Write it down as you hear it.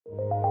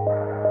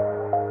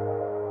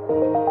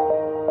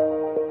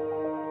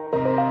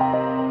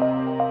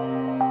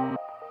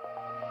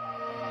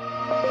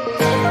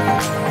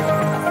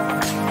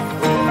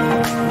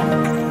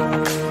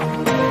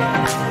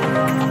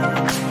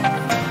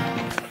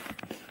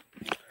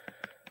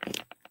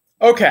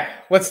Okay,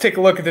 let's take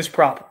a look at this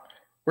problem.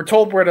 We're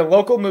told we're at a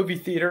local movie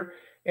theater,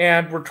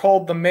 and we're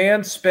told the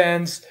man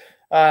spends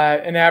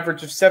an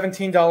average of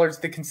 $17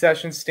 at the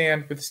concession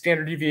stand with a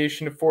standard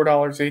deviation of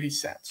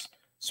 $4.80.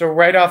 So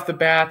right off the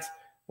bat,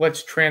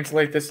 let's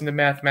translate this into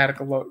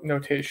mathematical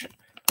notation.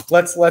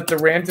 Let's let the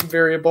random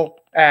variable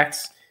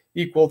x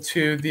equal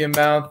to the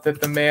amount that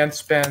the man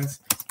spends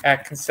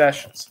at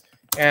concessions.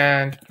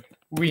 And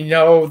we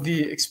know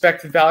the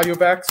expected value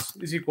of x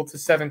is equal to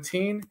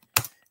 17,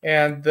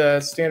 and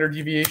the standard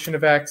deviation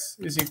of x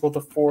is equal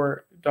to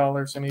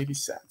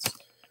 $4.80.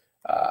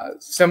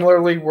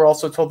 Similarly, we're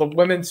also told the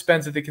woman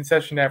spends at the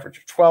concession average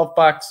of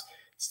 $12,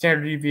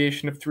 standard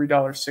deviation of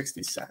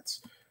 $3.60.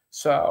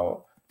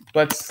 So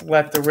let's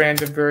let the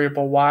random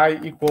variable y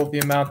equal the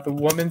amount the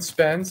woman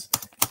spends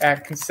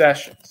at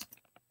concessions.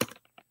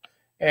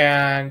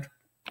 And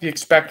the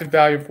expected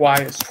value of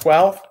y is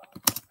 12.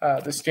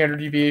 The standard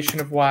deviation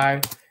of y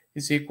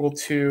is equal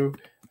to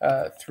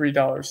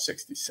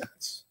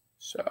 $3.60.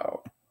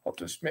 So I'll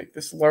just make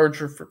this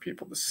larger for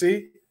people to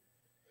see.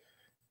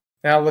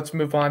 Now let's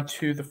move on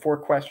to the 4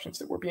 questions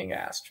that we're being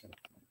asked.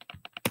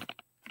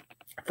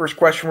 First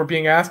question we're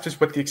being asked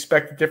is what the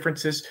expected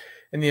difference is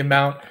in the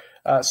amount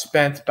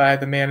spent by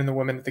the man and the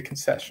woman at the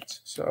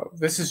concessions. So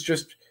this is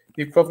just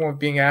the equivalent of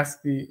being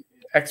asked the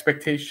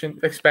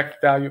expected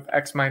value of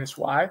x minus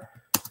y.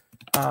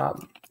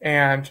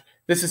 And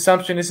this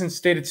assumption isn't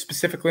stated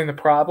specifically in the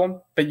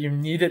problem, but you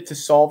need it to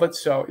solve it,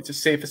 so it's a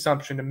safe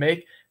assumption to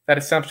make. That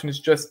assumption is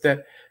just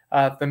that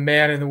the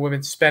man and the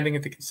woman spending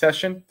at the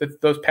concession, that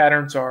those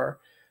patterns are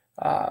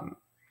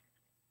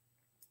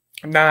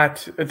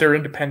they're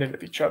independent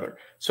of each other.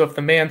 So if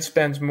the man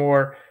spends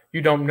more,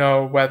 you don't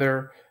know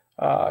whether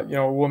a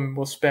woman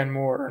will spend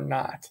more or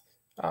not.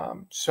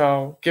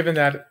 So given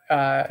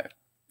that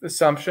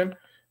assumption,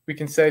 we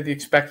can say the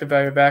expected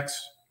value of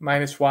x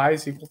minus y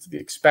is equal to the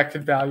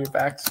expected value of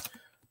x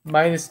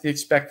minus the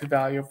expected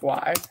value of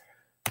y,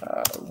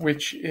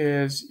 which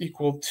is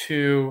equal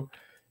to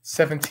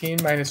 17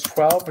 minus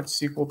 12, which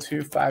is equal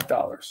to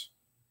 $5.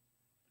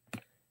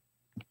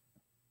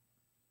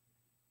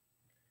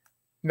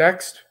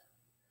 Next,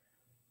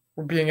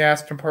 we're being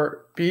asked in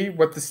part B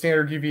what the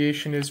standard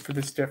deviation is for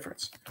this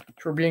difference.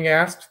 So we're being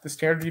asked the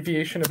standard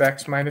deviation of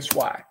x minus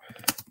y.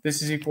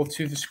 This is equal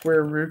to the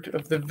square root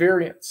of the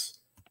variance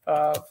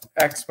of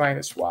x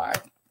minus y.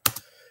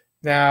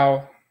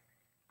 Now,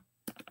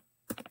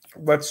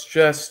 let's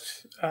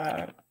just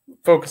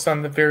focus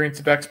on the variance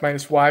of x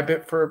minus y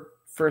bit for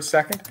a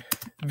second.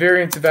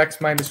 Variance of x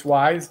minus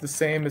y is the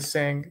same as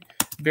saying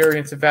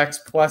variance of x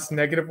plus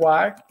negative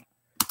y.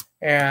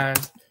 And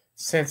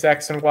since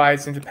x and y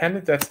is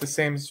independent, that's the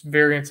same as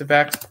variance of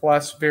x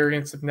plus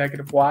variance of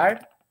negative y.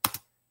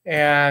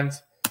 And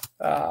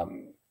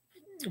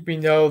we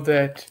know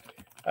that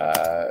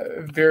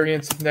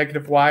variance of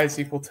negative y is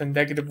equal to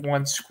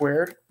 -1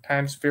 squared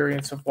times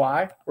variance of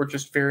y, or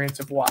just variance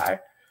of y.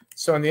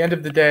 So in the end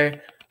of the day,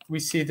 we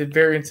see that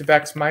variance of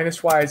x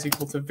minus y is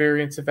equal to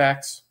variance of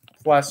x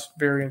plus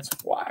variance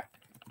of y.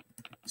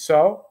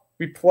 So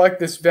we plug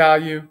this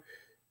value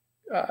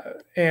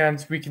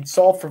and we can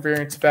solve for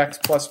variance of x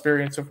plus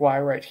variance of y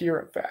right here,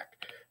 in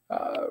fact.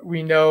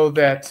 We know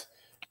that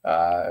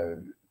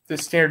the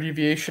standard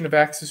deviation of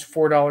x is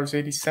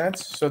 $4.80,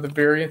 so the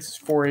variance is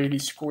 480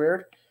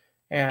 squared.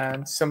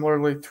 And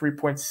similarly,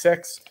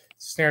 3.6,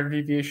 standard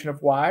deviation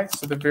of y,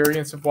 so the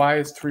variance of y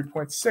is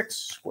 3.6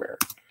 squared.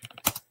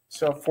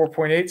 So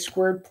 4.8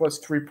 squared plus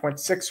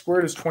 3.6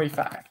 squared is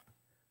 25.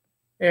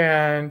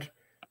 And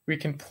we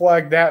can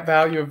plug that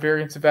value of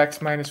variance of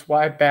x minus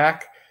y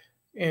back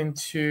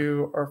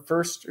into our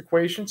first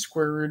equation,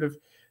 square root of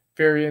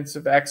variance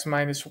of x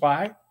minus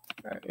y,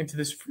 into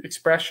this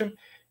expression.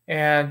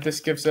 And this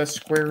gives us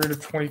square root of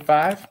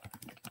 25,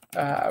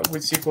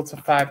 which is equal to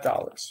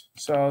 $5.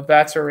 So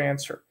that's our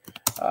answer.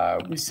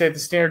 We say the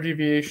standard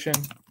deviation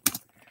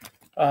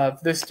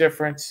of this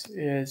difference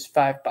is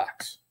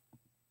 $5.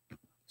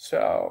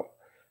 So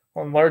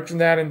I'll enlarge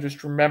that and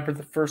just remember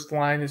the first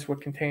line is what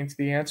contains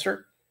the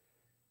answer.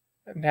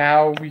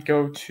 Now we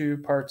go to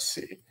part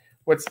C.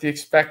 What's the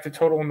expected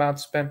total amount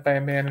spent by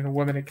a man and a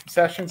woman in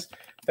concessions?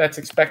 That's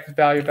expected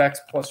value of x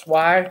plus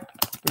y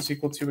is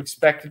equal to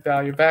expected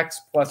value of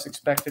x plus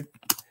expected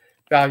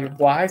value of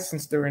y,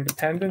 since they're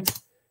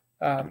independent.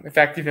 In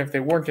fact, even if they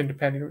weren't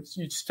independent,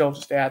 you'd still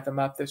just add them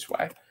up this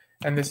way.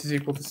 And this is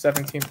equal to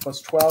 17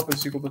 plus 12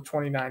 is equal to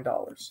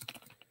 $29.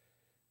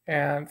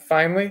 And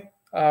finally,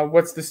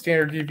 what's the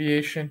standard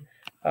deviation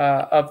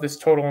of this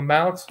total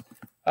amount?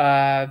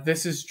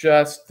 This is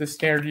just the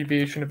standard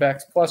deviation of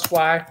x plus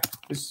y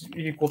is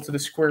equal to the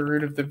square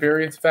root of the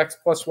variance of x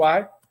plus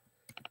y,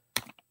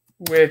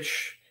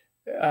 which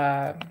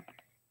the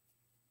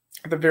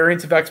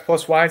variance of x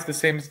plus y is the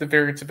same as the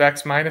variance of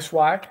x minus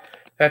y.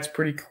 That's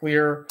pretty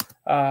clear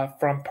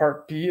from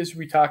part B, as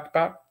we talked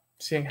about,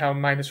 seeing how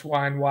minus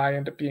y and y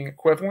end up being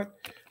equivalent.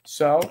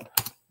 So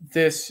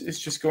this is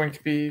just going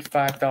to be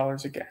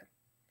 $5 again.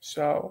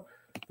 So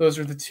those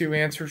are the two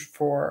answers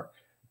for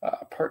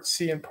part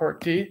C and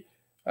part D.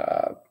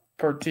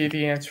 Part D,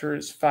 the answer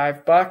is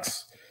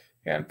 $5.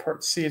 and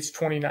part C, it's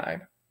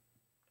 29.